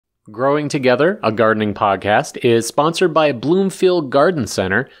Growing Together, a gardening podcast, is sponsored by Bloomfield Garden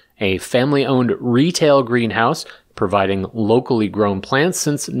Center, a family-owned retail greenhouse providing locally grown plants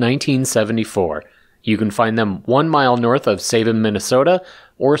since 1974. You can find them 1 mile north of Sabin, Minnesota,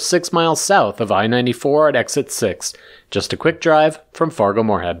 or 6 miles south of I-94 at exit 6. Just a quick drive from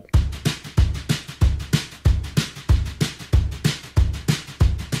Fargo-Moorhead.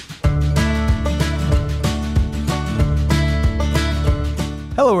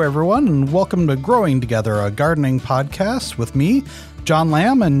 Hello, everyone, and welcome to Growing Together, a gardening podcast with me, John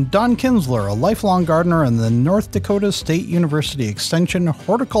Lamb, and Don Kinsler, a lifelong gardener and the North Dakota State University Extension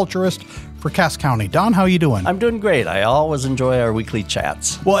horticulturist for Cass County. Don, how are you doing? I'm doing great. I always enjoy our weekly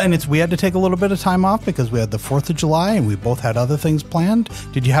chats. Well, and we had to take a little bit of time off because we had the 4th of July and we both had other things planned.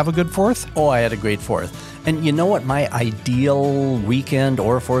 Did you have a good 4th? Oh, I had a great 4th. And you know what my ideal weekend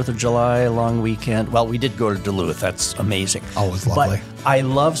or 4th of July long weekend? Well, we did go to Duluth. That's amazing. Always lovely. But I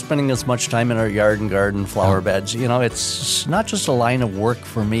love spending as much time in our yard and garden, flower beds. You know, it's not just a line of work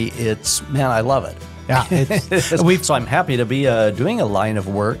for me. Man, I love it. Yeah, so I'm happy to be doing a line of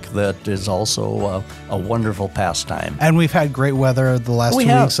work that is also a wonderful pastime. And we've had great weather the last 2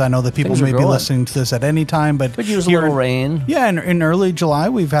 weeks. I know that people may be listening to this at any time, but could use a little rain. Yeah, in early July,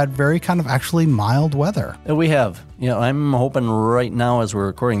 we've had very kind of actually mild weather. We have. You know, I'm hoping right now as we're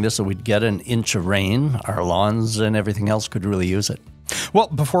recording this that we'd get an inch of rain. Our lawns and everything else could really use it. Well,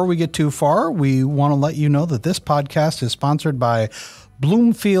 before we get too far, we want to let you know that this podcast is sponsored by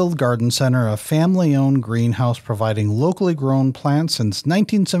Bloomfield Garden Center, a family-owned greenhouse providing locally grown plants since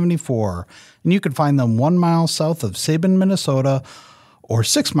 1974. And you can find them 1 mile south of Sabin, Minnesota, or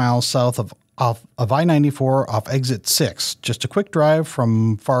 6 miles south of I-94 off exit 6. Just a quick drive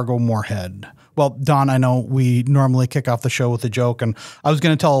from Fargo-Moorhead. Well, Don, I know we normally kick off the show with a joke, and I was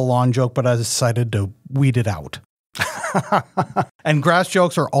going to tell a lawn joke, but I decided to weed it out. And grass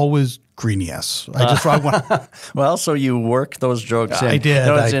jokes are always greeniest. Well, so you work those jokes in. I did.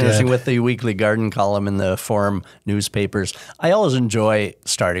 It's interesting with the weekly garden column in the Forum newspapers. I always enjoy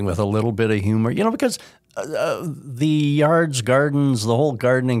starting with a little bit of humor, you know, because the yards, gardens, the whole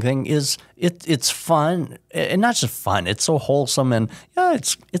gardening thing it's fun, and not just fun. It's so wholesome, and yeah,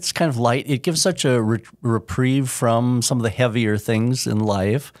 it's kind of light. It gives such a reprieve from some of the heavier things in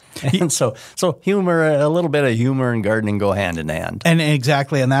life, and so humor, a little bit of humor and gardening go hand in hand. And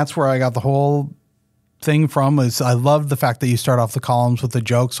exactly, and that's where I got the whole thing from. Is I love the fact that you start off the columns with a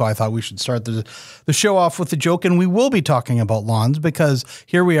joke, so I thought we should start the show off with a joke, and we will be talking about lawns because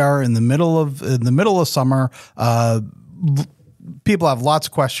here we are in the middle of summer. People have lots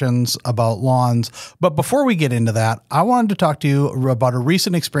of questions about lawns, but before we get into that, I wanted to talk to you about a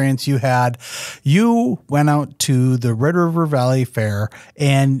recent experience you had. You went out to the Red River Valley Fair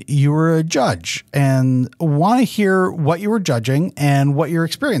and you were a judge, and want to hear what you were judging and what your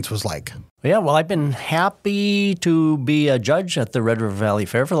experience was like. Yeah, well, I've been happy to be a judge at the Red River Valley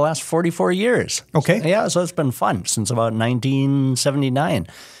Fair for the last 44 years. Okay. Yeah, so it's been fun since about 1979.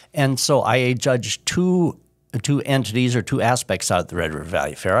 And so I judged two entities or two aspects out at the Red River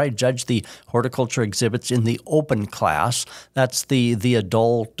Valley Fair. I judge the horticulture exhibits in the open class. That's the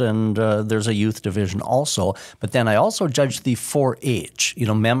adult, and there's a youth division also. But then I also judge the 4-H,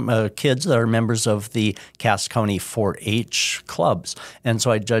 kids that are members of the Cass County 4-H clubs. And so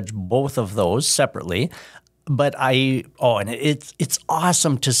I judge both of those separately. But and it's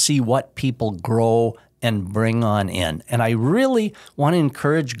awesome to see what people grow and bring on in. And I really want to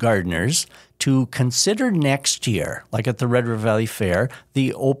encourage gardeners to consider next year, like at the Red River Valley Fair,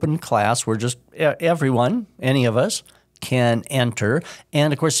 the open class where just everyone, any of us, can enter.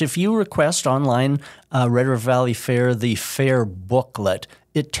 And of course, if you request online Red River Valley Fair, the fair booklet,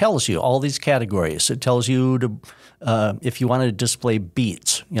 it tells you all these categories. It tells you to if you want to display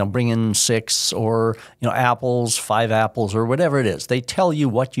beets, bring in 6 or apples, 5 apples, or whatever it is. They tell you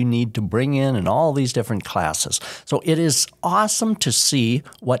what you need to bring in all these different classes. So it is awesome to see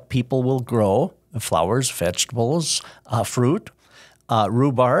what people will grow: flowers, vegetables, fruit,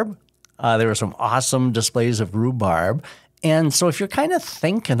 rhubarb. There were some awesome displays of rhubarb. And so if you're kind of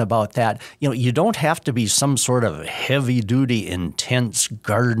thinking about that, you don't have to be some sort of heavy-duty, intense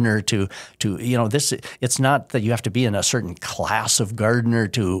gardener to this. It's not that you have to be in a certain class of gardener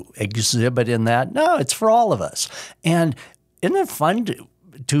to exhibit in that. No, it's for all of us. And isn't it fun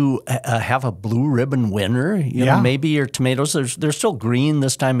to have a blue ribbon winner? Maybe your tomatoes, they're still green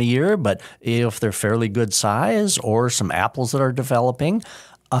this time of year, but if they're fairly good size, or some apples that are developing.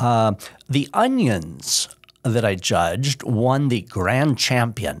 The onions that I judged won the grand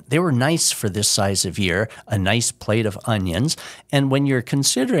champion. They were nice for this size of year, a nice plate of onions. And when you're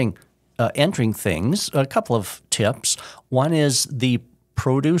considering entering things, a couple of tips. One is the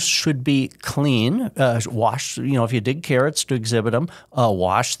produce should be clean, wash, if you dig carrots to exhibit them,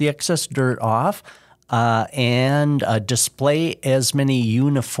 wash the excess dirt off, and display as many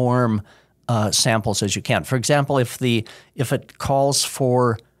uniform samples as you can. For example, if it calls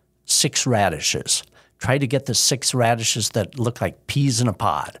for 6 radishes, try to get the 6 radishes that look like peas in a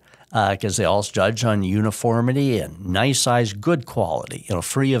pod, because they all judge on uniformity and nice size, good quality,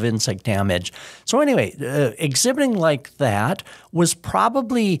 free of insect damage. So anyway, exhibiting like that was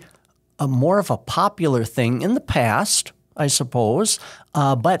probably more of a popular thing in the past, I suppose,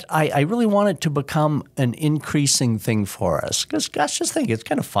 but I really want it to become an increasing thing for us. Because, gosh, just think, it's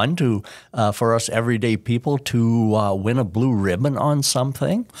kind of fun for us everyday people to win a blue ribbon on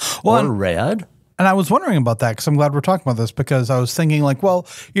something or red. And I was wondering about that because I'm glad we're talking about this, because I was thinking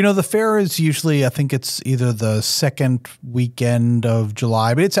the fair is usually, I think it's either the second weekend of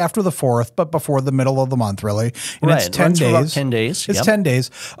July, but it's after the 4th, but before the middle of the month, really. And right. It's 10 days. About 10 days. It's 10 days.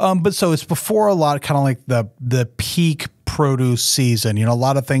 But so it's before a lot, kind of like the peak produce season. A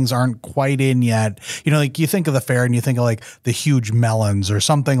lot of things aren't quite in yet. Like you think of the fair and you think of like the huge melons or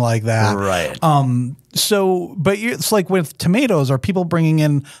something like that. Right. But it's like with tomatoes, are people bringing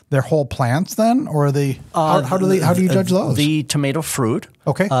in their whole plants then, or are they? How do you judge those? The tomato fruit.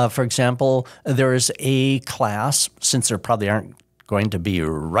 Okay. For example, there is a class, since there probably aren't going to be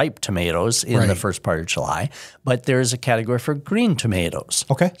ripe tomatoes in the first part of July, but there's a category for green tomatoes.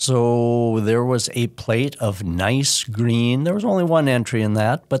 Okay. So there was a plate of nice green. There was only one entry in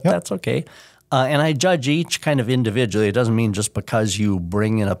that, but that's okay. And I judge each kind of individually. It doesn't mean just because you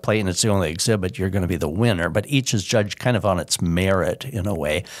bring in a plate and it's the only exhibit, you're going to be the winner, but each is judged kind of on its merit in a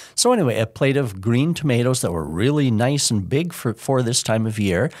way. So anyway, a plate of green tomatoes that were really nice and big for this time of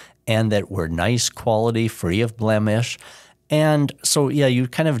year, and that were nice quality, free of blemish. And so, you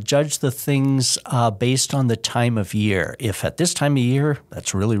kind of judge the things based on the time of year. If at this time of year,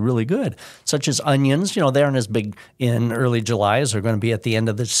 that's really, really good. Such as onions, they aren't as big in early July as they're going to be at the end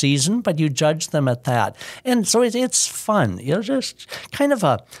of the season, but you judge them at that. And so it's fun. Just kind of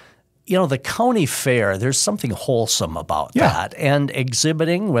the county fair, there's something wholesome about that. And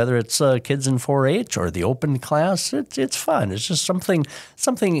exhibiting, whether it's kids in 4-H or the open class, it's fun. It's just something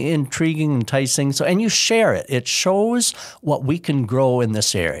intriguing, enticing. And you share it. It shows what we can grow in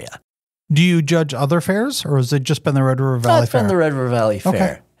this area. Do you judge other fairs, or has it just been the Red River Valley Fair? It's been the Red River Valley Fair.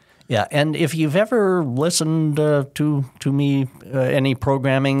 Okay. Yeah, and if you've ever listened to me, any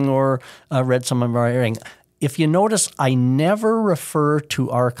programming, or read some of our airing, if you notice, I never refer to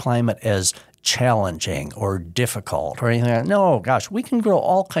our climate as challenging or difficult or anything like that. No, gosh, we can grow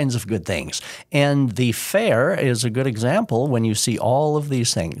all kinds of good things. And the fair is a good example when you see all of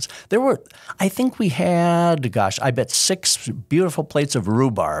these things. I think we had, I bet 6 beautiful plates of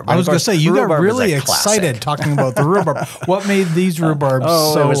rhubarb. I was going to say, you got really excited talking about the rhubarb. What made these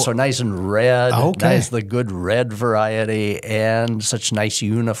rhubarbs it was so nice and red. Okay. Nice, the good red variety, and such nice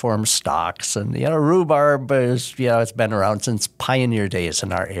uniform stalks. And, rhubarb is, it's been around since pioneer days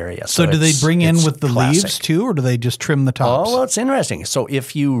in our area. So do they bring in with the leaves too, or do they just trim the tops? Oh, well, it's interesting. So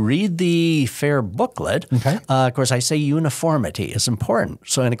if you read the fair booklet, of course, I say uniformity is important.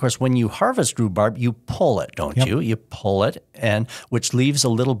 So, and of course, when you harvest rhubarb, you pull it, don't you? You pull it, and which leaves a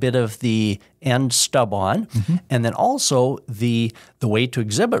little bit of the end stub on. And then also the way to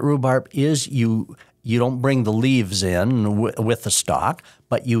exhibit rhubarb is you don't bring the leaves in with the stalk,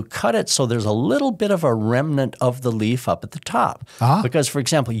 but you cut it so there's a little bit of a remnant of the leaf up at the top. Because, for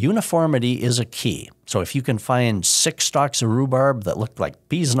example, uniformity is a key. So if you can find 6 stalks of rhubarb that look like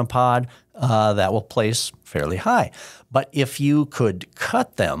peas in a pod, that will place fairly high. But if you could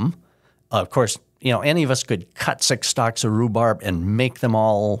cut them, of course, any of us could cut 6 stalks of rhubarb and make them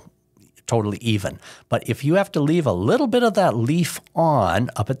all totally even. But if you have to leave a little bit of that leaf on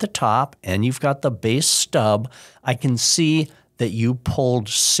up at the top and you've got the base stub, I can see that you pulled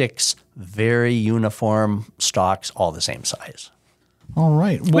 6 very uniform stalks, all the same size. All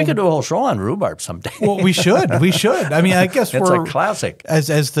right. Well, we could do a whole show on rhubarb someday. Well, we should. We should. I mean, I guess it's a classic. As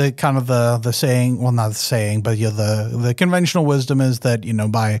the kind of the saying, well, not the saying, but the conventional wisdom is that,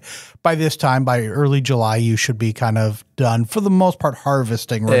 by this time, by early July, you should be kind of done, for the most part,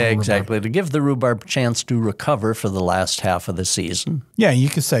 harvesting rhubarb. Exactly. To give the rhubarb a chance to recover for the last half of the season. Yeah, you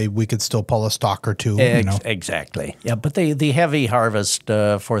could say we could still pull a stalk or two. Exactly. Yeah, but the heavy harvest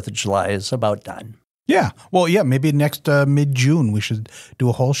 4th of July is about done. Yeah. Well, maybe next mid-June we should do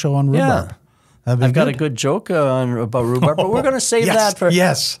a whole show on rhubarb. Yeah. I've got a good joke about rhubarb, but we're going to save that for...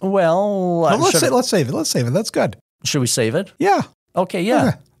 Yes. Well... let's save it. Let's save it. That's good. Should we save it? Yeah. Okay,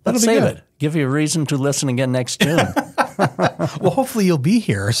 yeah. Let's save it. Give you a reason to listen again next June. Well, hopefully you'll be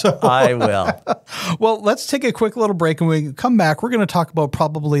here. So I will. Well, let's take a quick little break, and when we come back, we're going to talk about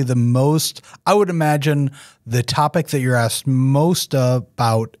probably the most, I would imagine, the topic that you're asked most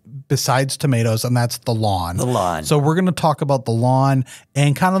about besides tomatoes, and that's the lawn. The lawn. So we're going to talk about the lawn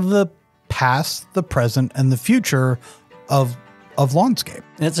and kind of the past, the present, and the future of lawnscape.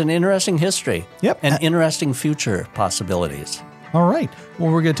 It's an interesting history. Yep. And interesting future possibilities. All right.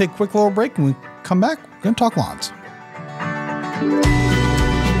 Well, we're going to take a quick little break, and when we come back, we're going to talk lawns.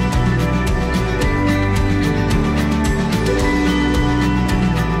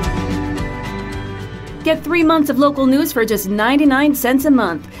 Get 3 months of local news for just 99 cents a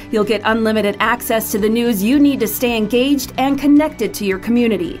month. You'll get unlimited access to the news you need to stay engaged and connected to your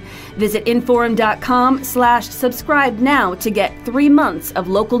community. Visit inforum.com/subscribe now to get 3 months of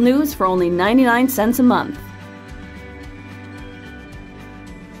local news for only 99 cents a month.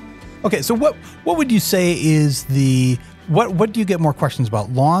 Okay, so what would you say is what do you get more questions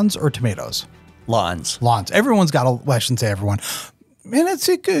about, lawns or tomatoes? Lawns. Lawns. Everyone's got a, well, I shouldn't say everyone. Man, it's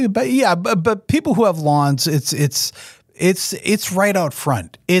good, but yeah, but people who have lawns, it's right out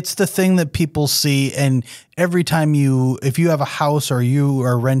front. It's the thing that people see, and every time if you have a house or you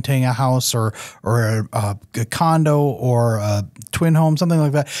are renting a house or a condo or a twin home, something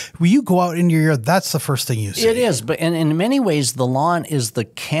like that, when you go out in your yard, that's the first thing you see. It is, but in many ways, the lawn is the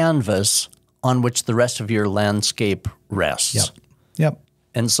canvas on which the rest of your landscape rests. Yep.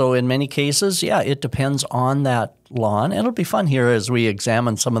 And so in many cases, yeah, it depends on that lawn. And it'll be fun here as we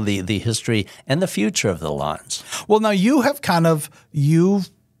examine some of the history and the future of the lawns. Well, now you've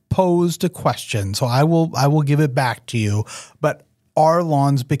posed a question, so I will give it back to you. But are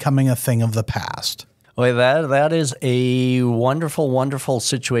lawns becoming a thing of the past? Well, that is a wonderful, wonderful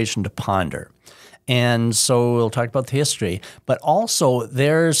situation to ponder. And so we'll talk about the history, but also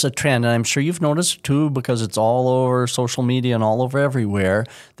there's a trend, and I'm sure you've noticed too, because it's all over social media and all over everywhere,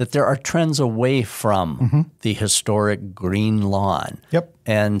 that there are trends away from the historic green lawn. Yep.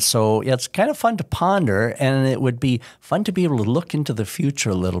 And so it's kind of fun to ponder, and it would be fun to be able to look into the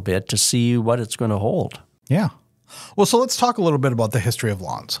future a little bit to see what it's going to hold. Yeah. Well, so let's talk a little bit about the history of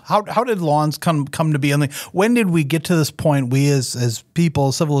lawns. How did lawns come to be? And when did we get to this point, we as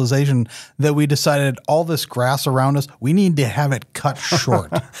people, civilization, that we decided all this grass around us, we need to have it cut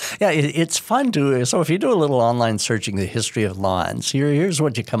short? Yeah, it's fun to. So if you do a little online searching the history of lawns, here's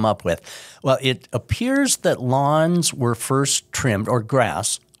what you come up with. Well, it appears that lawns were first trimmed, or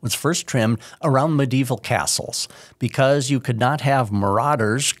grass was first trimmed around medieval castles because you could not have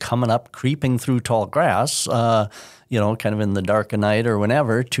marauders coming up, creeping through tall grass, kind of in the dark of night or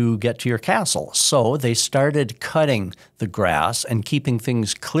whenever to get to your castle. So they started cutting the grass and keeping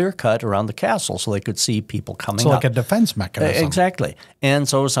things clear-cut around the castle so they could see people coming up. So like a defense mechanism. Exactly. And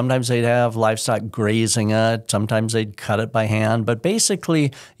so sometimes they'd have livestock grazing it. Sometimes they'd cut it by hand. But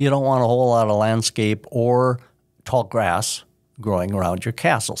basically, you don't want a whole lot of landscape or tall grass growing around your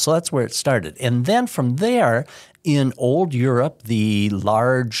castle. So that's where it started. And then from there, in old Europe, the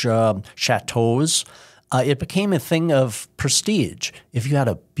large chateaus, it became a thing of prestige. If you had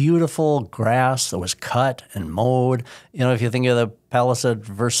a beautiful grass that was cut and mowed, if you think of the Palace at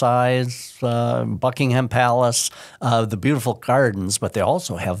Versailles, Buckingham Palace, the beautiful gardens, but they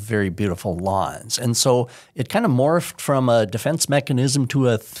also have very beautiful lawns. And so it kind of morphed from a defense mechanism to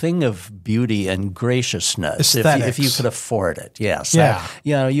a thing of beauty and graciousness. If you could afford it, yes.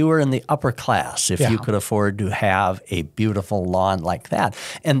 Yeah. You were in the upper class if you could afford to have a beautiful lawn like that.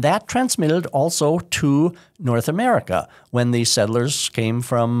 And that transmitted also to North America. When the settlers came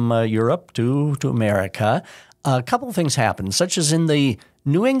from Europe to America, a couple of things happened, such as in the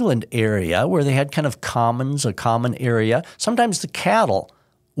New England area where they had kind of commons, a common area. Sometimes the cattle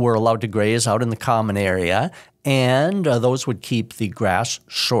were allowed to graze out in the common area, and those would keep the grass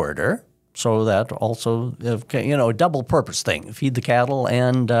shorter. So that also, a double purpose thing, feed the cattle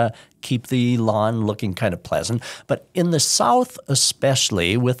and keep the lawn looking kind of pleasant. But in the South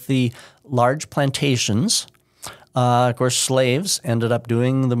especially, with the large plantations, of course, slaves ended up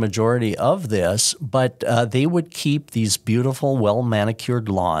doing the majority of this, but they would keep these beautiful, well-manicured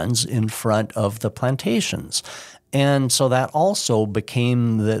lawns in front of the plantations. And so that also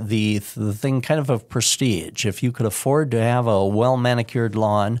became the thing kind of prestige. If you could afford to have a well-manicured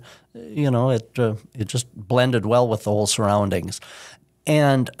lawn, it just blended well with the whole surroundings.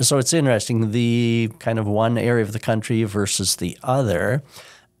 And so it's interesting, the kind of one area of the country versus the other.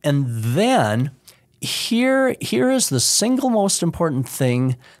 And then here is the single most important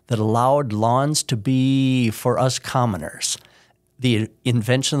thing that allowed lawns to be for us commoners, the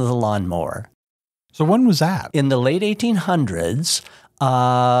invention of the lawnmower. So when was that? In the late 1800s,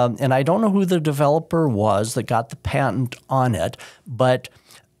 And I don't know who the developer was that got the patent on it, but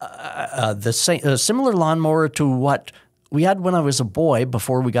a similar lawnmower to what we had when I was a boy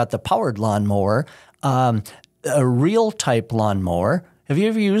before we got the powered lawnmower, a real type lawnmower. Have you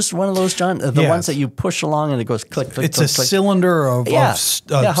ever used one of those, John? The ones that you push along and it goes click, click, it's click, a click. cylinder of How do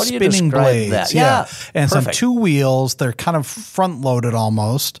you spinning describe blades. that? Yeah. And it's on perfect. 2 wheels. They're kind of front loaded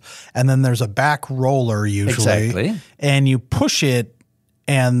almost. And then there's a back roller usually. Exactly. And you push it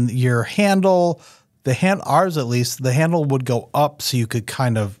and your handle, ours at least, the handle would go up so you could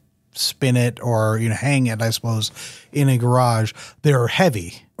kind of spin it or hang it, I suppose, in a garage. They're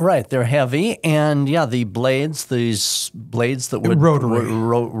heavy. Right, they're heavy, and these blades that would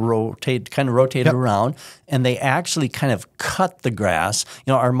rotate around, and they actually kind of cut the grass.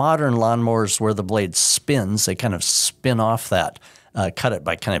 Our modern lawnmowers where the blade spins, they kind of spin off that, cut it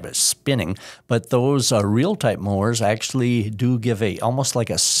by kind of spinning. But those real type mowers actually do give almost like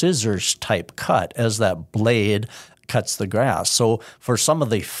a scissors type cut as that blade cuts the grass. So for some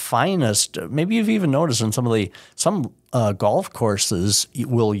of the finest, maybe you've even noticed in some golf courses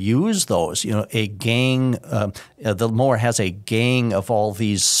will use those. A gang. The mower has a gang of all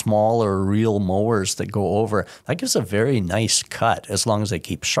these smaller real mowers that go over. That gives a very nice cut as long as they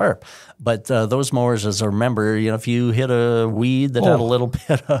keep sharp. But those mowers, as I remember, if you hit a weed that had a little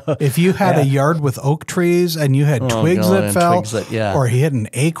bit of... If you had a yard with oak trees and you had twigs that fell, or he hit an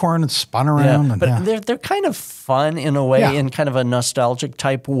acorn and spun around. But they're kind of fun in a way, in kind of a nostalgic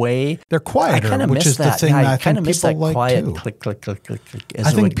type way. They're quieter, which is the thing I think people like quiet too. Click, click, click, click, click.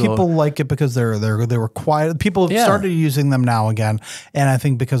 I think people like it because they were quiet. People have started using them now again, and I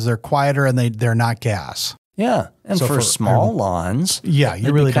think because they're quieter and they're not gas. Yeah, and so for small lawns, you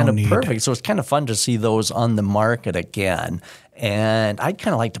really kind don't of need perfect. So it's kind of fun to see those on the market again. And I'd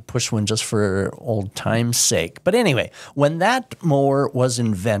kind of like to push one just for old time's sake. But anyway, when that mower was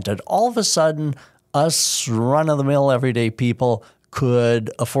invented, all of a sudden, us run-of-the-mill everyday people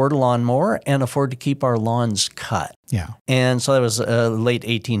could afford a lawnmower and afford to keep our lawns cut. Yeah. And so that was late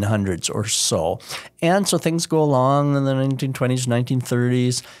 1800s or so. And so things go along in the 1920s,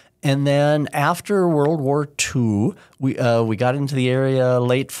 1930s. And then after World War II, we got into the area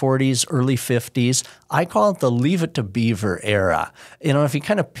late 40s, early 50s. I call it the Leave It to Beaver era. If you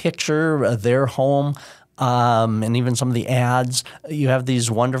kind of picture their home, and even some of the ads, you have these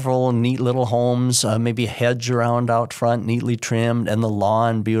wonderful, neat little homes, maybe a hedge around out front, neatly trimmed, and the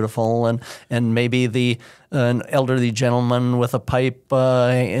lawn beautiful, and maybe an elderly gentleman with a pipe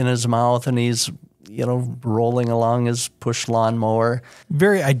in his mouth, and he's rolling along his push lawnmower.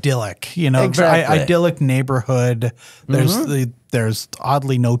 Very idyllic, Exactly. idyllic neighborhood. There's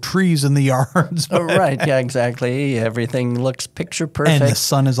oddly no trees in the yards. Right, yeah, exactly. Everything looks picture perfect. And the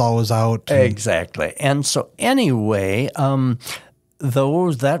sun is always out. Exactly. And so anyway,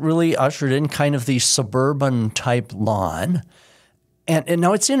 that really ushered in kind of the suburban type lawn. And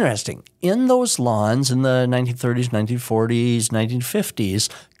now it's interesting. In those lawns in the 1930s, 1940s, 1950s,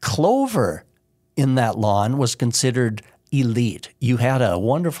 clover in that lawn was considered elite. You had a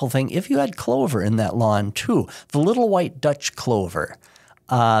wonderful thing if you had clover in that lawn too. The little white Dutch clover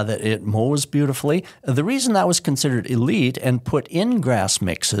that it mows beautifully. The reason that was considered elite and put in grass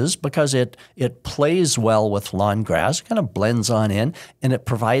mixes because it plays well with lawn grass, kind of blends on in, and it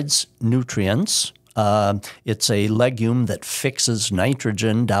provides nutrients. It's a legume that fixes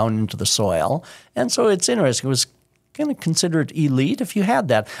nitrogen down into the soil. And so it's interesting. It was kind of considered elite if you had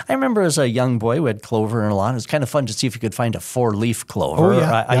that. I remember as a young boy, we had clover in a lawn. It was kind of fun to see if you could find a 4-leaf clover. Oh,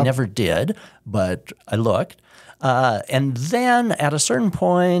 yeah. I never did, but I looked. And then at a certain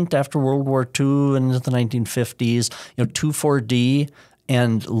point after World War II and into the 1950s, 2,4-D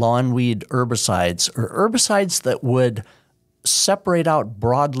and lawnweed herbicides, or herbicides that would separate out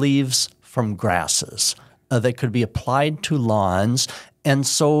broadleaves from grasses that could be applied to lawns. And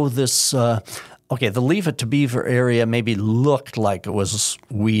so this the Leave It to Beaver area maybe looked like it was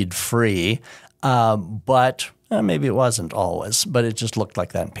weed-free, but maybe it wasn't always, but it just looked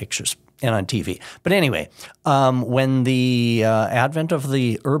like that in pictures and on TV. But anyway, when the advent of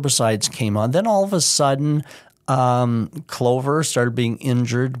the herbicides came on, then all of a sudden clover started being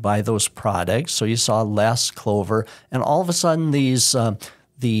injured by those products, so you saw less clover, and all of a sudden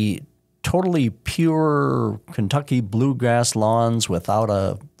the totally pure Kentucky bluegrass lawns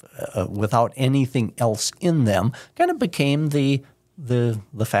without anything else in them kind of became the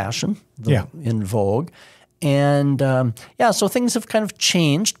fashion in vogue. And so things have kind of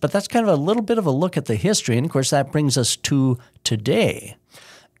changed, but that's kind of a little bit of a look at the history. And of course, that brings us to today.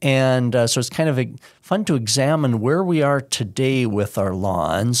 And so it's kind of fun to examine where we are today with our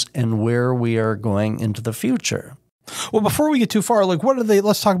lawns and where we are going into the future. Well, before we get too far, like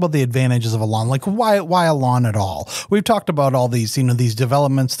let's talk about the advantages of a lawn. Like why a lawn at all? We've talked about all these, these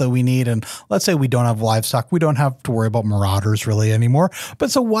developments that we need. And let's say we don't have livestock. We don't have to worry about marauders really anymore.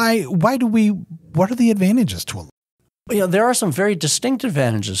 But so what are the advantages to a lawn? There are some very distinct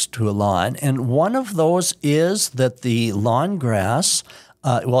advantages to a lawn. And one of those is that the lawn grass,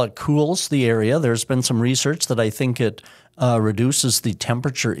 it cools the area. There's been some research that I think it reduces the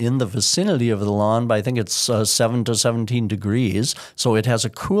temperature in the vicinity of the lawn by, I think it's 7 to 17 degrees. So it has a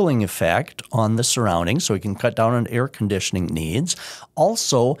cooling effect on the surroundings, so it can cut down on air conditioning needs.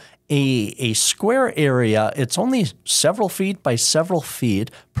 Also, a square area, it's only several feet by several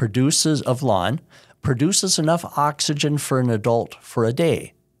feet, produces enough oxygen for an adult for a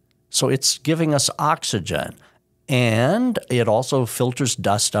day. So it's giving us oxygen. And it also filters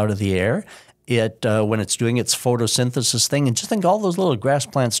dust out of the air. When it's doing its photosynthesis thing, and just think all those little grass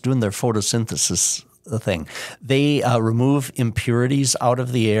plants doing their photosynthesis thing. They remove impurities out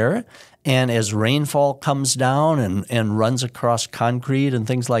of the air, and as rainfall comes down and runs across concrete and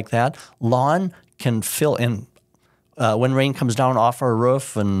things like that, lawn can fill in. When rain comes down off our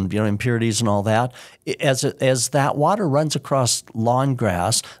roof and impurities and all that, as that water runs across lawn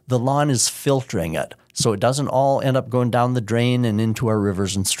grass, the lawn is filtering it. So it doesn't all end up going down the drain and into our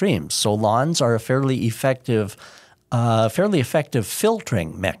rivers and streams. So lawns are a fairly effective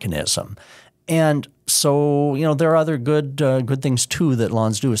filtering mechanism. And so, there are other good things too that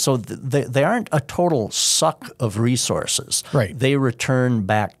lawns do. So they aren't a total suck of resources. Right. They return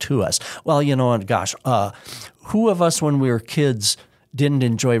back to us. Well, gosh, who of us when we were kids didn't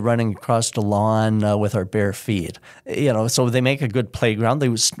enjoy running across the lawn with our bare feet? So they make a good playground. They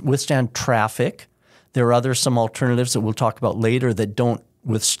withstand traffic. There are some alternatives that we'll talk about later that don't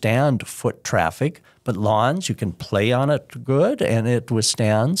withstand foot traffic, but lawns, you can play on it good and it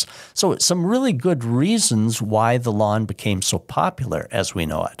withstands. So some really good reasons why the lawn became so popular as we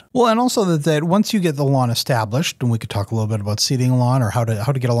know it. Well, and also that once you get the lawn established, and we could talk a little bit about seeding a lawn or how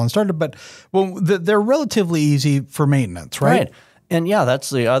to get a lawn started, but they're relatively easy for maintenance, right? Right. And that's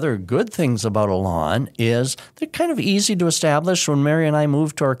the other good things about a lawn is they're kind of easy to establish. When Mary and I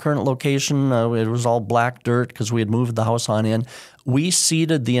moved to our current location, it was all black dirt because we had moved the house on in. We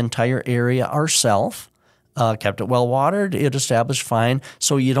seeded the entire area ourselves, kept it well watered, it established fine.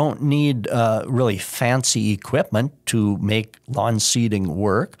 So you don't need really fancy equipment to make lawn seeding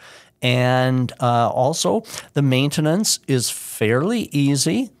work. And also the maintenance is fairly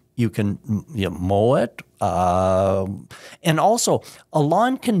easy. You can mow it. And also, a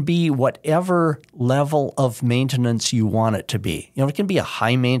lawn can be whatever level of maintenance you want it to be. It can be a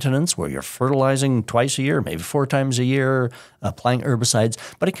high maintenance where you're fertilizing twice a year, maybe 4 times a year, applying herbicides,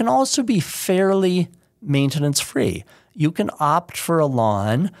 but it can also be fairly maintenance-free. You can opt for a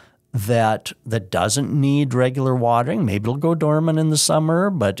lawn that doesn't need regular watering. Maybe it'll go dormant in the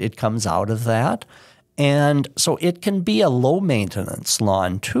summer, but it comes out of that. And so it can be a low-maintenance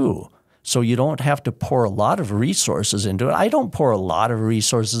lawn too. So you don't have to pour a lot of resources into it. I don't pour a lot of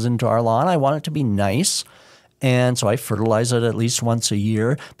resources into our lawn. I want it to be nice. And so I fertilize it at least once a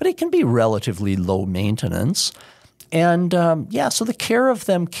year. But it can be relatively low maintenance. And so the care of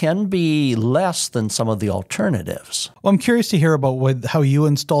them can be less than some of the alternatives. Well, I'm curious to hear about how you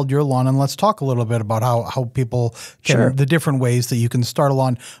installed your lawn, and let's talk a little bit about how people can, the different ways that you can start a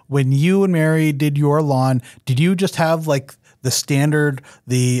lawn. When you and Mary did your lawn, did you just have like the standard,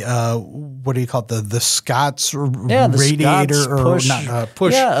 what do you call it, the Scott's radiator Scott's or push, not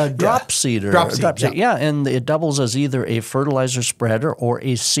push? Yeah, a drop seeder. Drop seed, yeah, and it doubles as either a fertilizer spreader or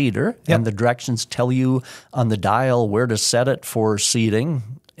a seeder, and the directions tell you on the dial where to set it for seeding.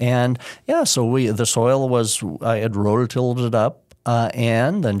 And so the soil I had rototilled it up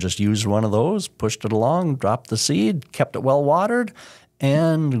and then just used one of those, pushed it along, dropped the seed, kept it well watered,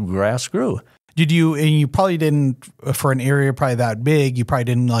 and grass grew. And you probably didn't, for an area probably that big, you probably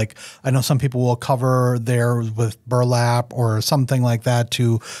didn't I know some people will cover theirs with burlap or something like that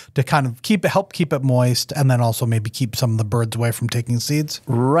to kind of help keep it moist, and then also maybe keep some of the birds away from taking seeds.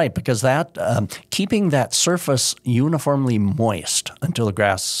 Right, because that keeping that surface uniformly moist until the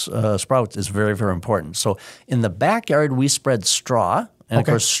grass sprouts is very, very important. So in the backyard, we spread straw. And of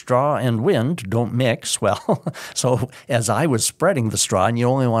course, straw and wind don't mix well. So as I was spreading the straw, and you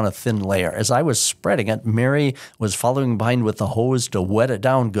only want a thin layer, as I was spreading it, Mary was following behind with the hose to wet it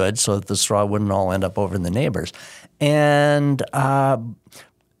down good so that the straw wouldn't all end up over in the neighbors. And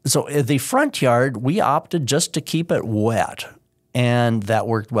so the front yard, we opted just to keep it wet. And that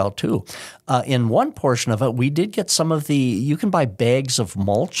worked well too. In one portion of it, we did get some of you can buy bags of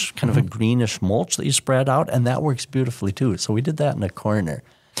mulch, kind of a greenish mulch that you spread out, and that works beautifully too. So we did that in a corner.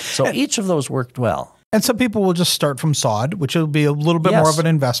 So each of those worked well. And some people will just start from sod, which will be a little bit more of an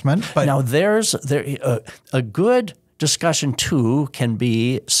investment. But now there's a good discussion too can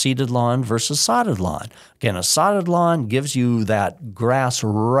be seeded lawn versus sodded lawn. Again, a sodded lawn gives you that grass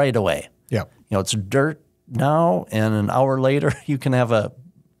right away. Yeah. It's dirt now, and an hour later you can have a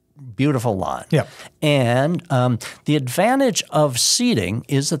beautiful lawn. Yeah. And the advantage of seeding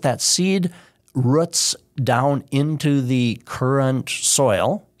is that seed roots down into the current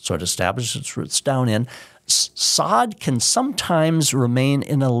soil, so it establishes its roots down in. Sod can sometimes remain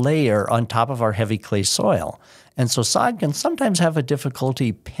in a layer on top of our heavy clay soil. And so sod can sometimes have a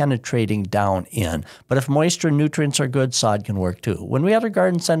difficulty penetrating down in. But if moisture and nutrients are good, sod can work too. When we had our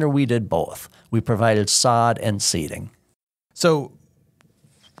garden center, we did both. We provided sod and seeding. So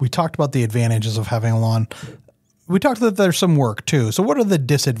we talked about the advantages of having a lawn. We talked that there's some work too. So what are the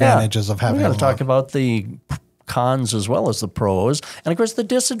disadvantages of having a lawn? We got to talk about the cons as well as the pros. And of course, the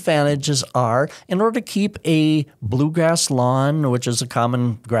disadvantages are, in order to keep a bluegrass lawn, which is a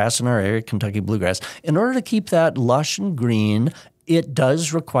common grass in our area, Kentucky bluegrass, in order to keep that lush and green, it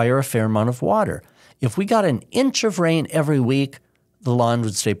does require a fair amount of water. If we got an inch of rain every week, the lawn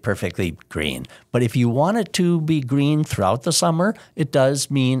would stay perfectly green. But if you want it to be green throughout the summer, it does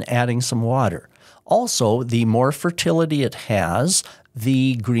mean adding some water. Also, the more fertility it has,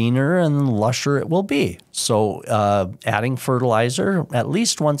 the greener and lusher it will be. So adding fertilizer at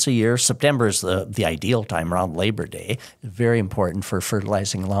least once a year. September is the ideal time around Labor Day. Very important for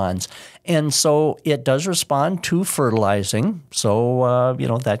fertilizing lawns. And so it does respond to fertilizing. So,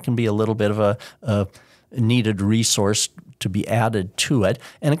 that can be a little bit of a needed resource to be added to it.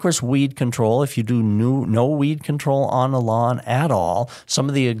 And of course, weed control. If you do no weed control on a lawn at all, some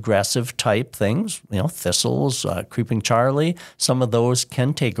of the aggressive type things, thistles, creeping Charlie, some of those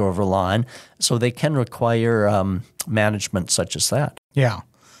can take over lawn. So they can require management such as that. Yeah.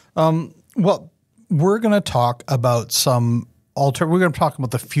 Well, we're going to talk about we're going to talk about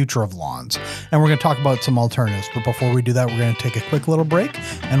the future of lawns, and we're going to talk about some alternatives. But before we do that, we're going to take a quick little break.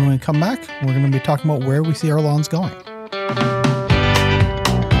 And when we come back, we're going to be talking about where we see our lawns going.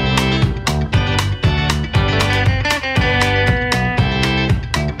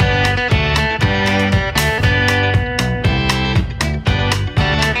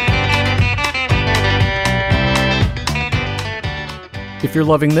 If you're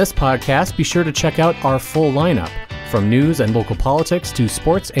loving this podcast, be sure to check out our full lineup. From news and local politics to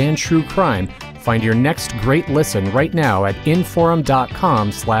sports and true crime, find your next great listen right now at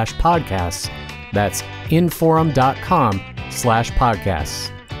inforum.com/podcasts. That's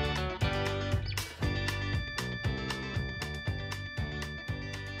inforum.com/podcasts.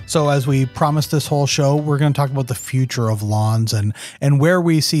 So as we promised this whole show, we're going to talk about the future of lawns and where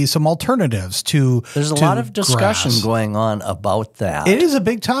we see some alternatives to There's a lot of discussion going on about that. It is a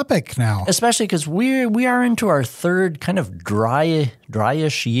big topic now. Especially because we are into our third kind of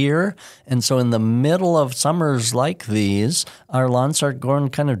dryish year. And so in the middle of summers like these, our lawns start going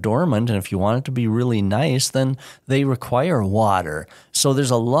kind of dormant. And if you want it to be really nice, then they require water. So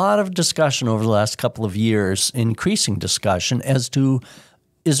there's a lot of discussion over the last couple of years, increasing discussion as to,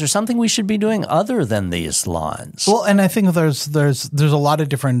 is there something we should be doing other than these lawns? Well, and I think there's a lot of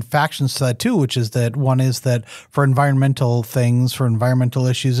different factions to that too, which is that one is that for environmental things, for environmental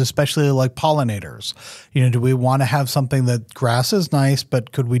issues, especially like pollinators, do we want to have something that grass is nice,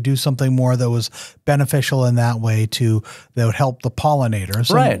 but could we do something more that was beneficial in that way that would help the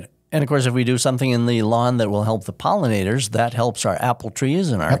pollinators? Right. And of course, if we do something in the lawn that will help the pollinators, that helps our apple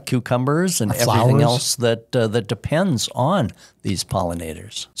trees and our cucumbers and everything else that depends on these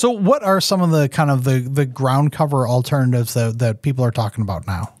pollinators. So what are some of the kind of the ground cover alternatives that people are talking about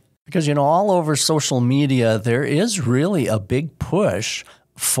now? Because, all over social media, there is really a big push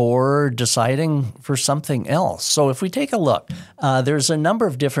for deciding for something else. So if we take a look, there's a number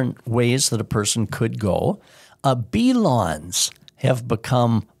of different ways that a person could go. Bee lawns have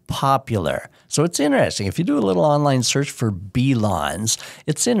become popular. So it's interesting. If you do a little online search for bee lawns,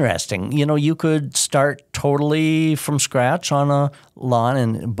 it's interesting. You could start totally from scratch on a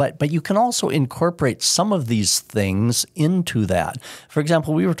lawn, but you can also incorporate some of these things into that. For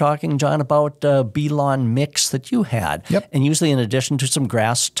example, we were talking, John, about bee lawn mix that you had. Yep. And usually in addition to some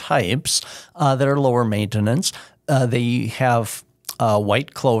grass types that are lower maintenance, they have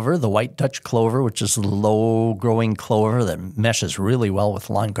white clover, the white Dutch clover, which is the low-growing clover that meshes really well with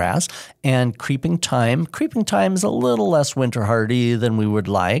lawn grass, and creeping thyme. Creeping thyme is a little less winter hardy than we would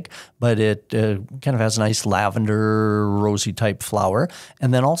like, but it kind of has a nice lavender, rosy type flower.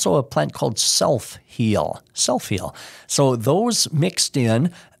 And then also a plant called self self-heal. So those mixed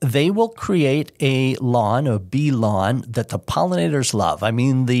in, they will create a lawn, a bee lawn, that the pollinators love. I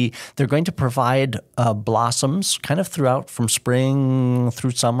mean, they're going to provide blossoms kind of throughout from spring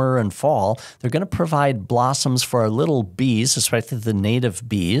through summer and fall. They're going to provide blossoms for our little bees, especially the native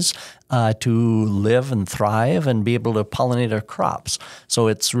bees, to live and thrive and be able to pollinate our crops. So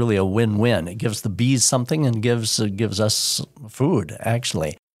it's really a win-win. It gives the bees something and gives us food,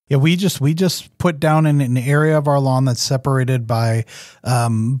 actually. Yeah, we just put down in an area of our lawn that's separated by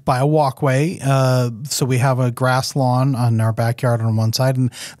a walkway. So we have a grass lawn on our backyard on one side,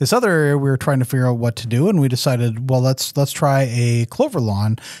 and this other area we were trying to figure out what to do, and we decided, well, let's try a clover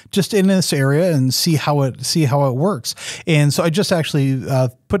lawn just in this area and see how it works. And so I just actually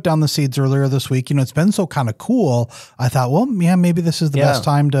put down the seeds earlier this week. You know, it's been so kind of cool. I thought, well, yeah, maybe this is the best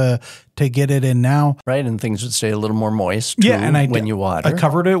time to get it in now. Right, and things would stay a little more moist too, when you water. I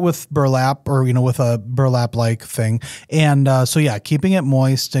covered it with burlap, or with a burlap-like thing. And so yeah, keeping it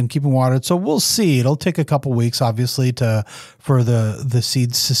moist and keeping watered. So we'll see. It'll take a couple weeks, obviously, for the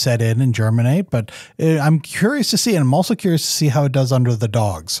seeds to set in and germinate. But I'm curious to see, and I'm also curious to see how it does under the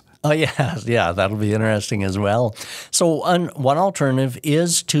dogs. Oh, yeah, that'll be interesting as well. So one alternative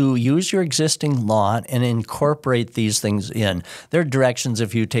is to use your existing lawn and incorporate these things in. There are directions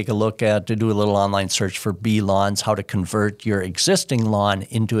if you take a look to do a little online search for bee lawns, how to convert your existing lawn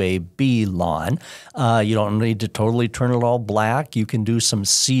into a bee lawn. You don't need to totally turn it all black. You can do some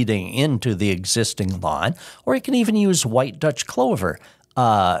seeding into the existing lawn, or you can even use white Dutch clover.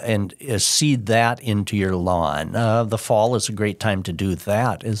 And seed that into your lawn. The fall is a great time to do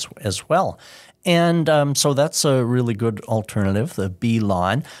that as well. And so that's a really good alternative, the bee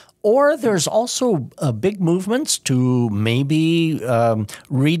lawn. Or there's also big movements to maybe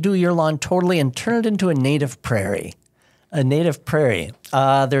redo your lawn totally and turn it into a native prairie. A native prairie.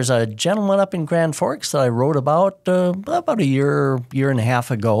 There's a gentleman up in Grand Forks that I wrote about a year and a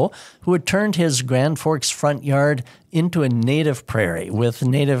half ago who had turned his Grand Forks front yard into a native prairie with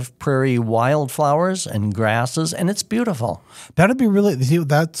native prairie wildflowers and grasses, and it's beautiful. That'd be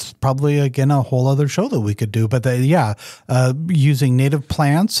that's probably, again, a whole other show that we could do. But using native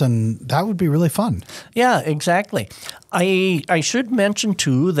plants, and that would be really fun. Yeah, exactly. I should mention,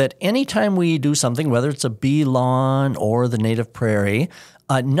 too, that anytime we do something, whether it's a bee lawn or the native prairie,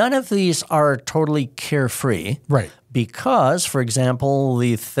 none of these are totally carefree. Right. Because, for example,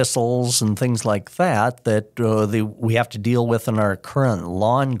 the thistles and things like that we have to deal with in our current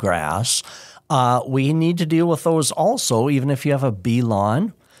lawn grass, we need to deal with those also, even if you have a bee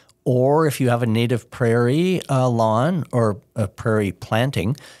lawn or if you have a native prairie lawn or a prairie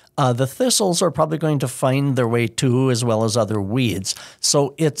planting. The thistles are probably going to find their way too, as well as other weeds.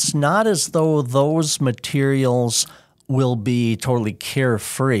 So it's not as though those materials will be totally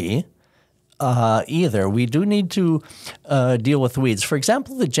carefree either. We do need to deal with weeds. For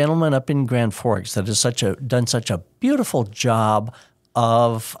example, the gentleman up in Grand Forks that has done such a beautiful job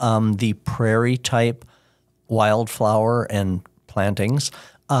of the prairie-type wildflower and plantings,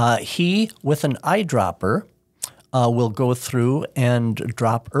 he, with an eyedropper, will go through and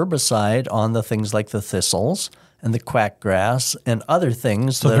drop herbicide on the things like the thistles and the quackgrass and other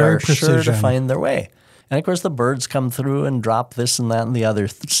things that are sure to find their way. And, of course, the birds come through and drop this and that and the other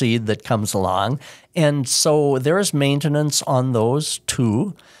seed that comes along. And so there is maintenance on those,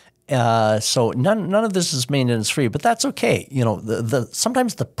 too. So none of this is maintenance-free, but that's okay.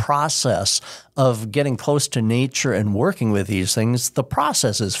 Sometimes the process of getting close to nature and working with these things, the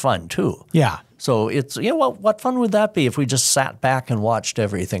process is fun, too. Yeah. So it's, what fun would that be if we just sat back and watched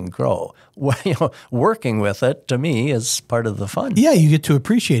everything grow? Working with it, to me, is part of the fun. Yeah, you get to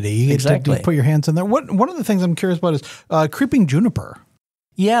appreciate it. You get to put your hands in there. One of the things I'm curious about is creeping juniper.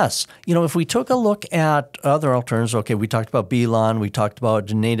 Yes. If we took a look at other alternatives, okay, we talked about bee lawn, we talked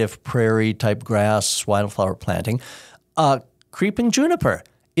about native prairie-type grass, wildflower planting. Creeping juniper.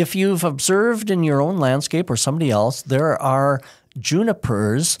 If you've observed in your own landscape or somebody else, there are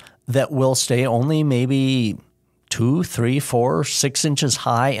junipers that will stay only maybe 2, 3, 4, 6 inches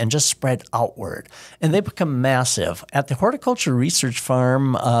high and just spread outward. And they become massive. At the Horticulture Research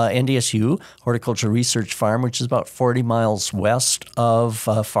Farm, NDSU Horticulture Research Farm, which is about 40 miles west of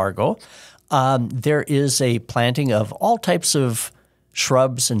Fargo, there is a planting of all types of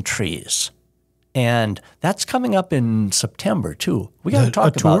shrubs and trees. And that's coming up in September, too. We got to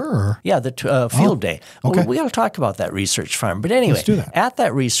talk about tour? Yeah, the field day. Okay. We got to talk about that research farm. But anyway, let's do that. At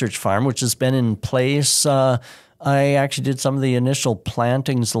that research farm, which has been in place, I actually did some of the initial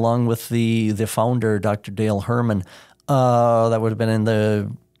plantings along with the founder, Dr. Dale Herman. That would have been in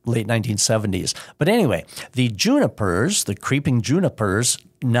the late 1970s. But anyway, the junipers, the creeping junipers,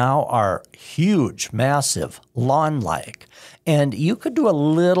 now are huge, massive, lawn-like. And you could do a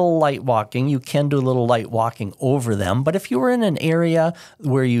little light walking. You can do a little light walking over them. But if you were in an area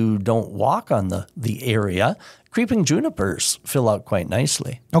where you don't walk on the area, creeping junipers fill out quite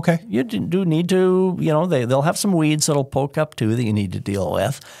nicely. Okay. You do need to, they'll have some weeds that'll poke up too that you need to deal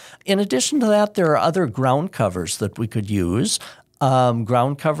with. In addition to that, there are other ground covers that we could use.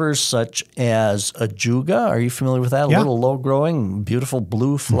 Ground covers such as ajuga. Are you familiar with that? Yeah. A little low-growing, beautiful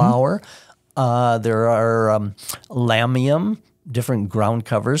blue flower. There are lamium, different ground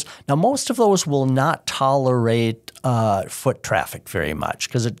covers. Now, most of those will not tolerate foot traffic very much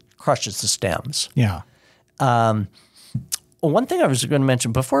because it crushes the stems. Yeah. One thing I was going to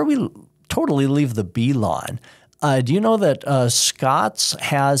mention before we totally leave the bee lawn, do you know that Scott's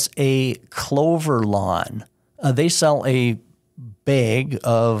has a clover lawn? They sell a bag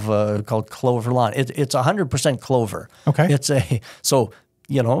of called clover lawn. It's 100% clover. Okay.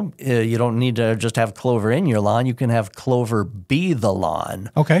 You don't need to just have clover in your lawn. You can have clover be the lawn.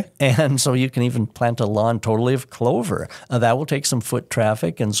 Okay. And so you can even plant a lawn totally of clover. That will take some foot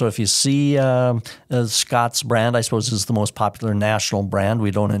traffic. And so if you see Scott's brand, I suppose is the most popular national brand.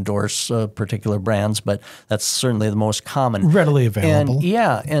 We don't endorse particular brands, but that's certainly the most common. Readily available.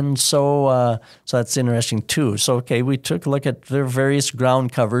 And so that's interesting too. So, okay, we took a look at their various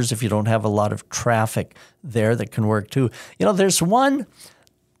ground covers if you don't have a lot of traffic there that can work too.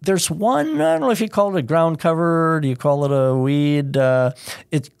 There's one, I don't know if you call it a ground cover, do you call it a weed?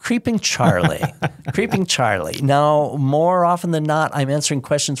 It's Creeping Charlie. Creeping Charlie. Now, more often than not, I'm answering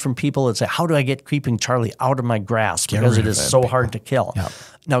questions from people that say, how do I get Creeping Charlie out of my grass? Because it is so hard to kill. Yep.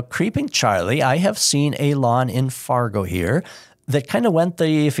 Now, Creeping Charlie, I have seen a lawn in Fargo here that kind of went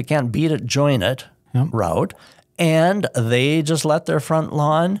the if you can't beat it, join it route. And they just let their front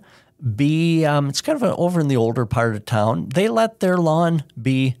lawn be, it's kind of over in the older part of town. They let their lawn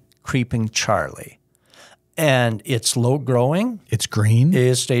be Creeping Charlie. And it's low growing. It's green.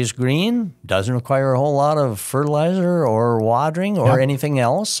 It stays green. Doesn't require a whole lot of fertilizer or watering or anything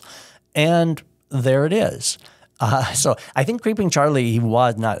else. And there it is. So I think Creeping Charlie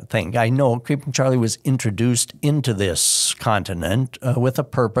was not I know Creeping Charlie was introduced into this continent with a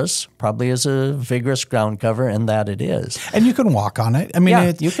purpose, probably as a vigorous ground cover, and that it is. And you can walk on it. I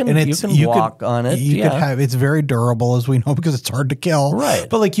mean, you can walk on it. You could have it's very durable, as we know, because it's hard to kill. Right.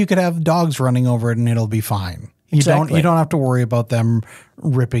 But like you could have dogs running over it, and it'll be fine. You don't have to worry about them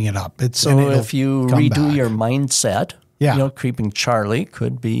ripping it up. So if you redo your mindset. Creeping Charlie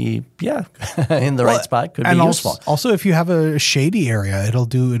could be, in the right spot, could be useful. Also, if you have a shady area, it'll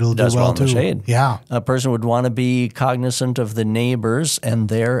do well too. In the shade. Yeah. A person would want to be cognizant of the neighbors and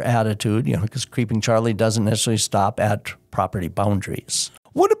their attitude, because Creeping Charlie doesn't necessarily stop at property boundaries.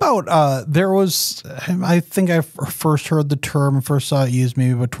 What about, I think I first heard the term, first saw it used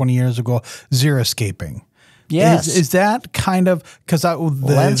maybe about 20 years ago, xeriscaping. Yes. Is that kind of because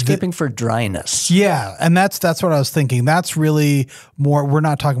landscaping for dryness? Yeah, and that's what I was thinking. That's really more. We're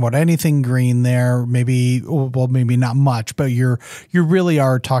not talking about anything green there. Maybe not much, but you really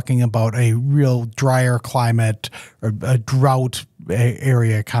are talking about a real drier climate or a drought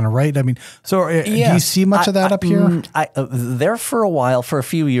area, kind of, right? I mean, so do you see much of that up here? There for a while, for a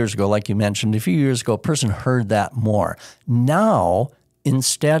few years ago, like you mentioned, a person heard that more. Now,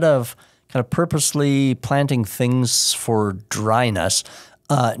 instead of kind of purposely planting things for dryness,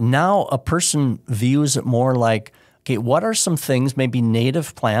 now a person views it more like, okay, what are some things, maybe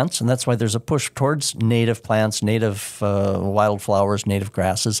native plants, and that's why there's a push towards native plants, native wildflowers, native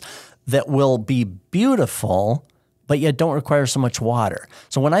grasses, that will be beautiful, but yet don't require so much water.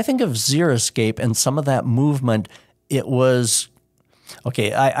 So when I think of xeriscape and some of that movement, it was,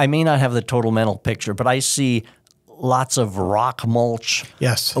 okay, I may not have the total mental picture, but I see lots of rock mulch.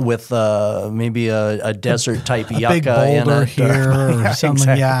 Yes. With maybe a desert type yucca big boulder in it. Here or something.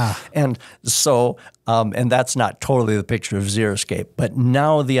 Exactly. Yeah. And so, and that's not totally the picture of xeriscape. But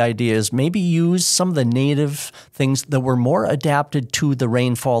now the idea is maybe use some of the native things that were more adapted to the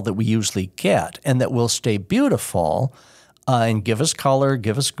rainfall that we usually get and that will stay beautiful and give us color,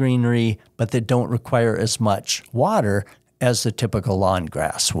 give us greenery, but that don't require as much water as the typical lawn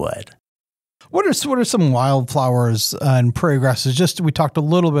grass would. What are some wildflowers and prairie grasses? We talked a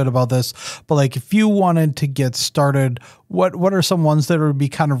little bit about this, but like if you wanted to get started, what are some ones that would be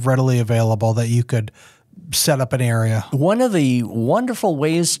kind of readily available that you could set up an area? One of the wonderful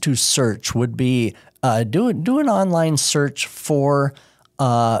ways to search would be do an online search for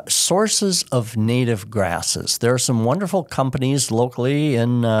sources of native grasses. There are some wonderful companies locally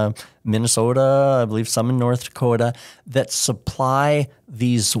in Minnesota, I believe some in North Dakota, that supply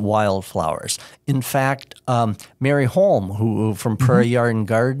these wildflowers. In fact, Mary Holm, who from Prairie Yard and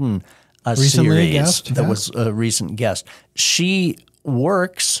Garden series, that was a recent guest, she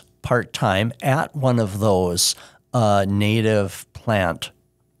works part-time at one of those native plant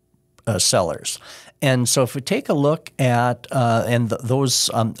sellers. And so if we take a look at those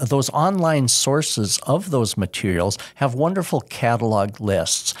online sources of those materials have wonderful catalog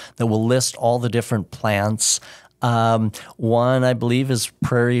lists that will list all the different plants. One, I believe, is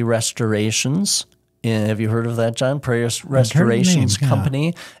Prairie Restorations. Have you heard of that, John? Prairie Restorations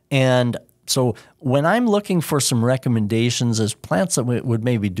Company. And so when I'm looking for some recommendations as plants that would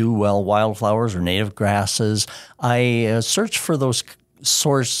maybe do well, wildflowers or native grasses, I search for those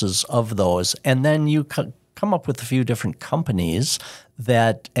sources of those, and then you come up with a few different companies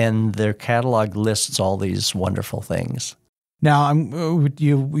and their catalog lists all these wonderful things. Now,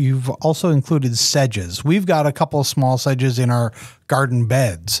 you've also included sedges. We've got a couple of small sedges in our garden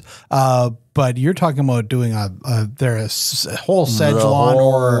beds, but you're talking about doing a whole sedge lawn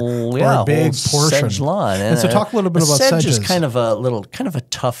or a big portion. Sedge lawn. And so talk a little bit about sedges. Sedge is kind of a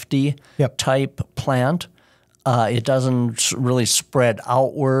tufty type plant. It doesn't really spread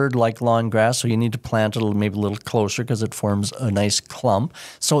outward like lawn grass, so you need to plant it maybe a little closer because it forms a nice clump.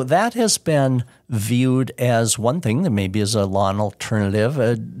 So that has been viewed as one thing that maybe is a lawn alternative.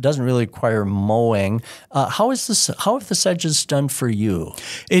 It doesn't really require mowing. How have the sedges done for you?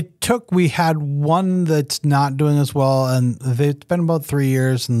 We had one that's not doing as well, and it's been about 3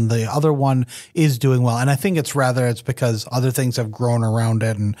 years, and the other one is doing well. And I think it's because other things have grown around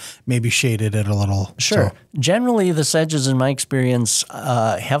it and maybe shaded it a little. Sure. So. Generally, the sedges, in my experience,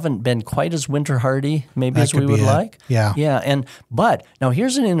 haven't been quite as winter hardy, as we would like. Yeah. Yeah. But now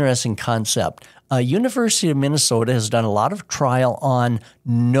here's an interesting concept. University of Minnesota has done a lot of trial on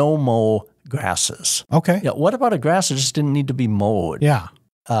no-mow grasses. Okay. Yeah. What about a grass that just didn't need to be mowed? Yeah.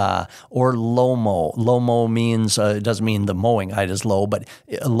 Or low mow. Low mow means it doesn't mean the mowing height is low, but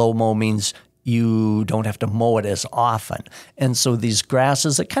low mow means you don't have to mow it as often. And so these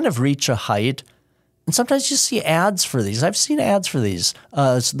grasses that kind of reach a height. And sometimes you see ads for these. I've seen ads for these.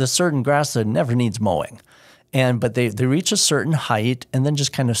 The certain grass that never needs mowing. But they reach a certain height and then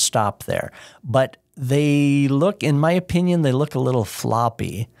just kind of stop there. But they look, in my opinion, they look a little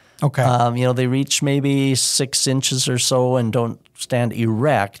floppy. Okay. They reach maybe 6 inches or so and don't stand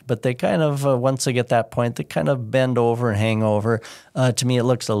erect, but they kind of, once they get that point, they kind of bend over and hang over. To me, it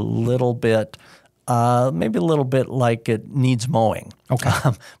looks a little bit, maybe a little bit like it needs mowing. Okay.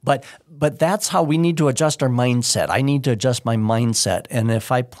 But that's how we need to adjust our mindset. I need to adjust my mindset. And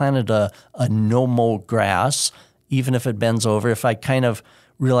if I planted a no-mow grass, even if it bends over, if I kind of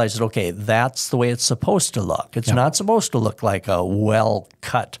realize that, okay, that's the way it's supposed to look. It's not supposed to look like a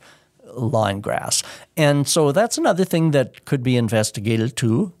well-cut lawn grass. And so that's another thing that could be investigated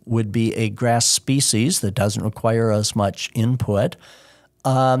too, would be a grass species that doesn't require as much input.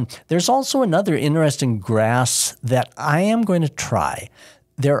 There's also another interesting grass that I am going to try.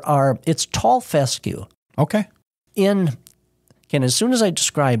 It's tall fescue. Okay. As soon as I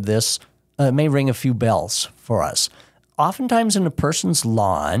describe this, it may ring a few bells for us. Oftentimes in a person's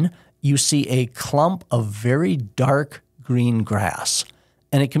lawn, you see a clump of very dark green grass,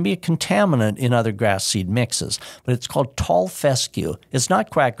 and it can be a contaminant in other grass seed mixes, but it's called tall fescue. It's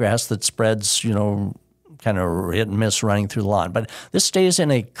not quackgrass that spreads, kind of hit and miss running through the lawn, but this stays in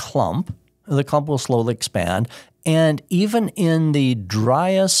a clump. The clump will slowly expand. And even in the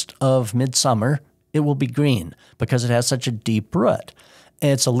driest of midsummer, it will be green because it has such a deep root.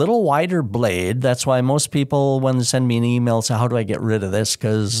 It's a little wider blade. That's why most people, when they send me an email, say, how do I get rid of this?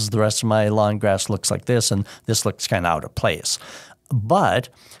 Because the rest of my lawn grass looks like this, and this looks kind of out of place. But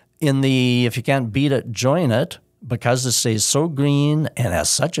if you can't beat it, join it. Because it stays so green and has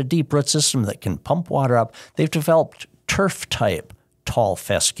such a deep root system that can pump water up, they've developed turf-type tall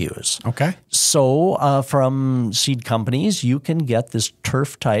fescues. Okay. So from seed companies, you can get this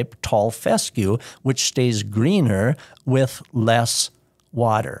turf-type tall fescue, which stays greener with less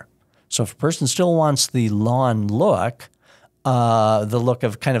water. So if a person still wants the lawn look, the look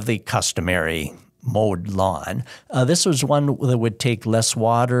of kind of the customary mowed lawn, this was one that would take less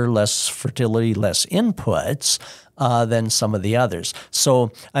water, less fertility, less inputs than some of the others.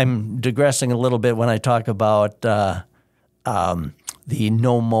 So I'm digressing a little bit when I talk about the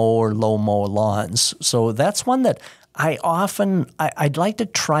no-mow or low-mow lawns. So that's one that I'd like to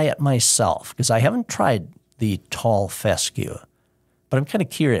try it myself because I haven't tried the tall fescue. But I'm kind of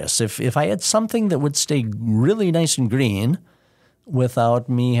curious. If I had something that would stay really nice and green, without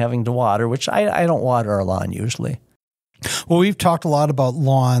me having to water, which I don't water our lawn usually. Well, we've talked a lot about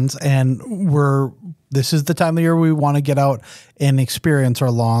lawns, and this is the time of year we want to get out and experience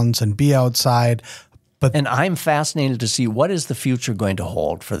our lawns and be outside. And I'm fascinated to see what is the future going to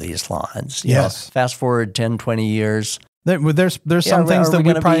hold for these lawns. Yes. Fast forward 10, 20 years. There's some things that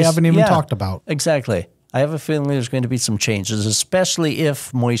we probably haven't even talked about. Exactly. I have a feeling there's going to be some changes, especially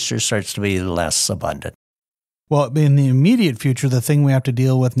if moisture starts to be less abundant. Well, in the immediate future, the thing we have to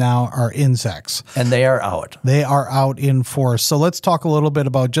deal with now are insects. And they are out. They are out in force. So let's talk a little bit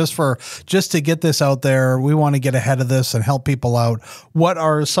about, just to get this out there, we want to get ahead of this and help people out. What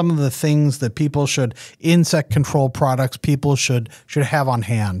are some of the things that insect control products people should have on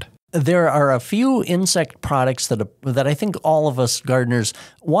hand? There are a few insect products that I think all of us gardeners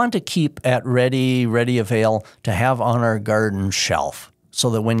want to keep at ready avail to have on our garden shelf, so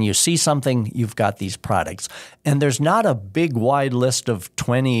that when you see something, you've got these products. And there's not a big, wide list of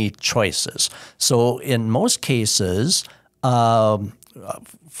 20 choices. So in most cases,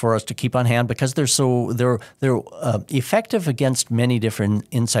 for us to keep on hand, because they're effective against many different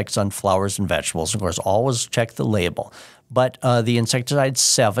insects on flowers and vegetables. Of course, always check the label. But the insecticide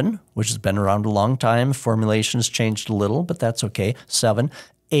 7, which has been around a long time, formulation's changed a little, but that's okay. 7.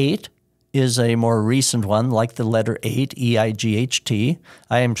 8 is a more recent one, like the letter 8, E-I-G-H-T.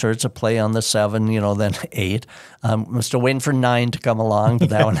 I am sure it's a play on the 7, then 8. I'm still waiting for 9 to come along, but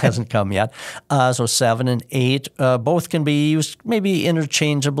that one hasn't come yet. So 7 and 8, both can be used maybe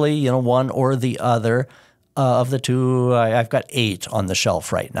interchangeably, one or the other. Of the two, I've got 8 on the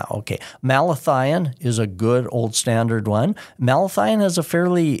shelf right now. Okay, malathion is a good old standard one. Malathion has a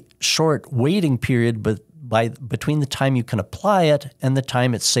fairly short waiting period, but between the time you can apply it and the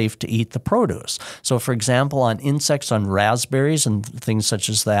time it's safe to eat the produce. So, for example, on insects on raspberries and things such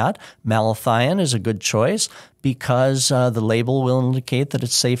as that, malathion is a good choice because the label will indicate that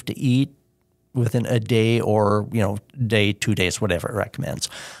it's safe to eat within a day or, day, 2 days, whatever it recommends.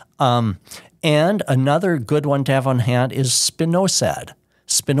 And another good one to have on hand is spinosad.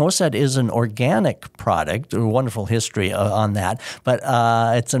 Spinosad is an organic product, a wonderful history on that, but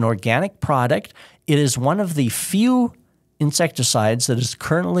it's an organic product. It is one of the few insecticides that is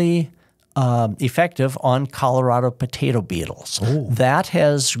currently effective on Colorado potato beetles. Oh. That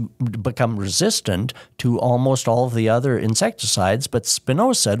has become resistant to almost all of the other insecticides, but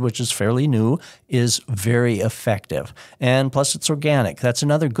spinosad, which is fairly new, is very effective. And plus it's organic. That's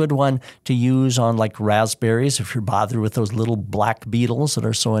another good one to use on like raspberries if you're bothered with those little black beetles that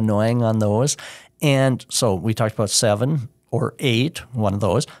are so annoying on those. And so we talked about 7 or 8, one of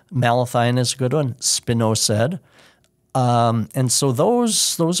those. Malathion is a good one. Spinosad. And so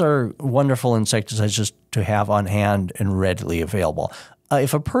those are wonderful insecticides just to have on hand and readily available.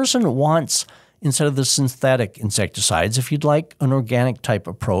 If a person wants, instead of the synthetic insecticides, if you'd like an organic type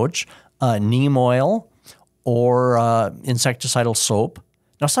approach, neem oil or insecticidal soap.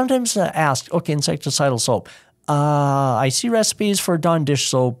 Now, sometimes ask, okay, insecticidal soap. I see recipes for Dawn dish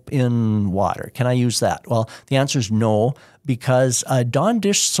soap in water. Can I use that? Well, the answer is no, because Dawn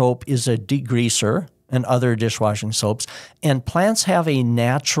dish soap is a degreaser and other dishwashing soaps, and plants have a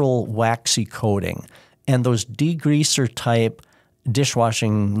natural waxy coating, and those degreaser type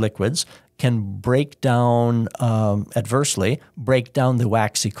dishwashing liquids can break down adversely, break down the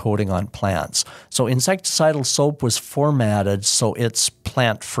waxy coating on plants. So insecticidal soap was formatted so it's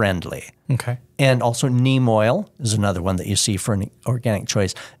plant friendly. Okay. And also neem oil is another one that you see for an organic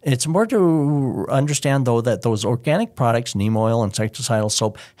choice. It's more to understand, though, that those organic products, neem oil, insecticidal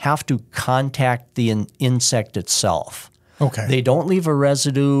soap, have to contact the insect itself. Okay. They don't leave a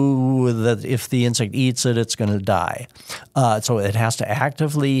residue that if the insect eats it, it's going to die. So it has to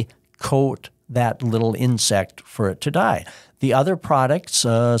actively coat that little insect for it to die. The other products,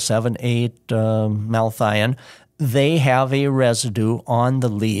 7, 8, malathion, they have a residue on the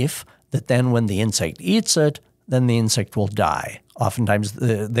leaf that then when the insect eats it, then the insect will die. Oftentimes,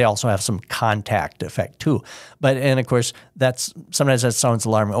 they also have some contact effect too. And of course, sometimes that sounds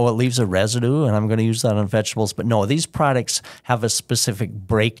alarming. Oh, it leaves a residue and I'm going to use that on vegetables. But no, these products have a specific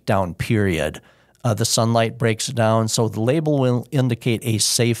breakdown period. The sunlight breaks it down, so the label will indicate a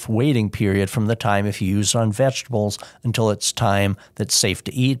safe waiting period from the time if you use it on vegetables until it's time that's safe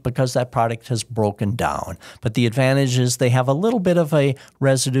to eat because that product has broken down. But the advantage is they have a little bit of a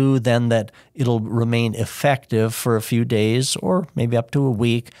residue then that it'll remain effective for a few days or maybe up to a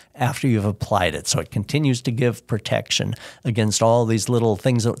week after you've applied it. So it continues to give protection against all these little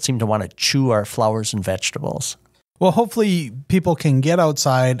things that seem to want to chew our flowers and vegetables. Well, hopefully people can get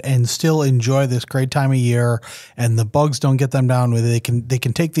outside and still enjoy this great time of year and the bugs don't get them down. They can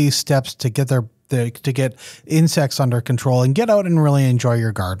take these steps to get their to get insects under control and get out and really enjoy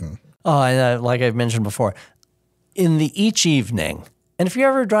your garden. Oh, and like I've mentioned before, each evening, and if you're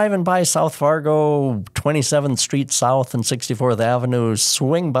ever driving by South Fargo, 27th Street South and 64th Avenue,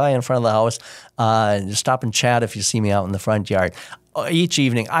 swing by in front of the house, stop and chat if you see me out in the front yard. Each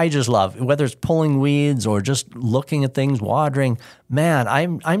evening, I just love, whether it's pulling weeds or just looking at things, watering. Man,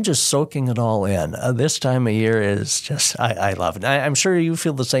 I'm just soaking it all in. This time of year is just, I love it. I'm sure you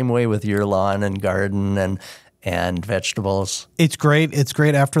feel the same way with your lawn and garden and vegetables. It's great. It's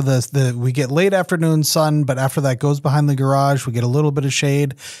great after we get late afternoon sun, but after that goes behind the garage, we get a little bit of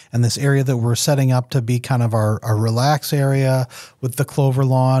shade, and this area that we're setting up to be kind of our relax area with the clover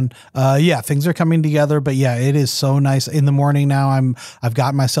lawn. Things are coming together, but yeah, it is so nice. In the morning now, I've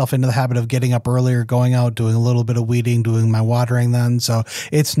gotten myself into the habit of getting up earlier, going out, doing a little bit of weeding, doing my watering then. So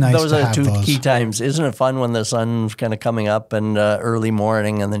it's nice those to are have two those. key times. Isn't it fun when the sun's kind of coming up and early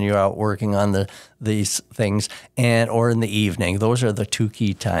morning, and then you're out working on these things, or in the evening? Those are the two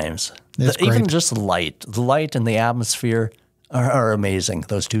key times. Even just the light and the atmosphere are amazing,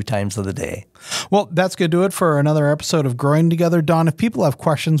 those two times of the day. Well, that's going to do it for another episode of Growing Together. Don, if people have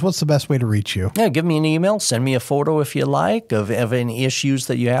questions, what's the best way to reach you? Yeah, give me an email, send me a photo if you like of any issues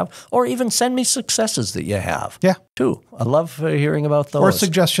that you have, or even send me successes that you have. Yeah. Too. I love hearing about those. Or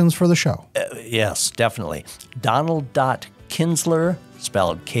suggestions for the show. Yes, definitely. Donald.Kinsler,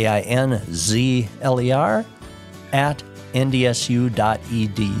 spelled Kinzler, at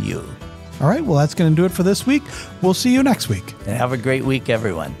ndsu.edu. All right, well, that's going to do it for this week. We'll see you next week. And have a great week,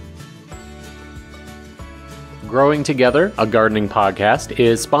 everyone. Growing Together, a gardening podcast,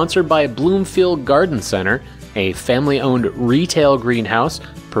 is sponsored by Bloomfield Garden Center, a family-owned retail greenhouse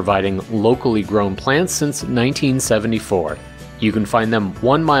providing locally grown plants since 1974. You can find them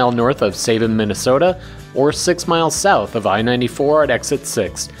 1 mile north of Sabin, Minnesota, or 6 miles south of I-94 at exit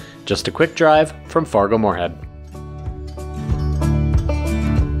 6. Just a quick drive from Fargo-Moorhead.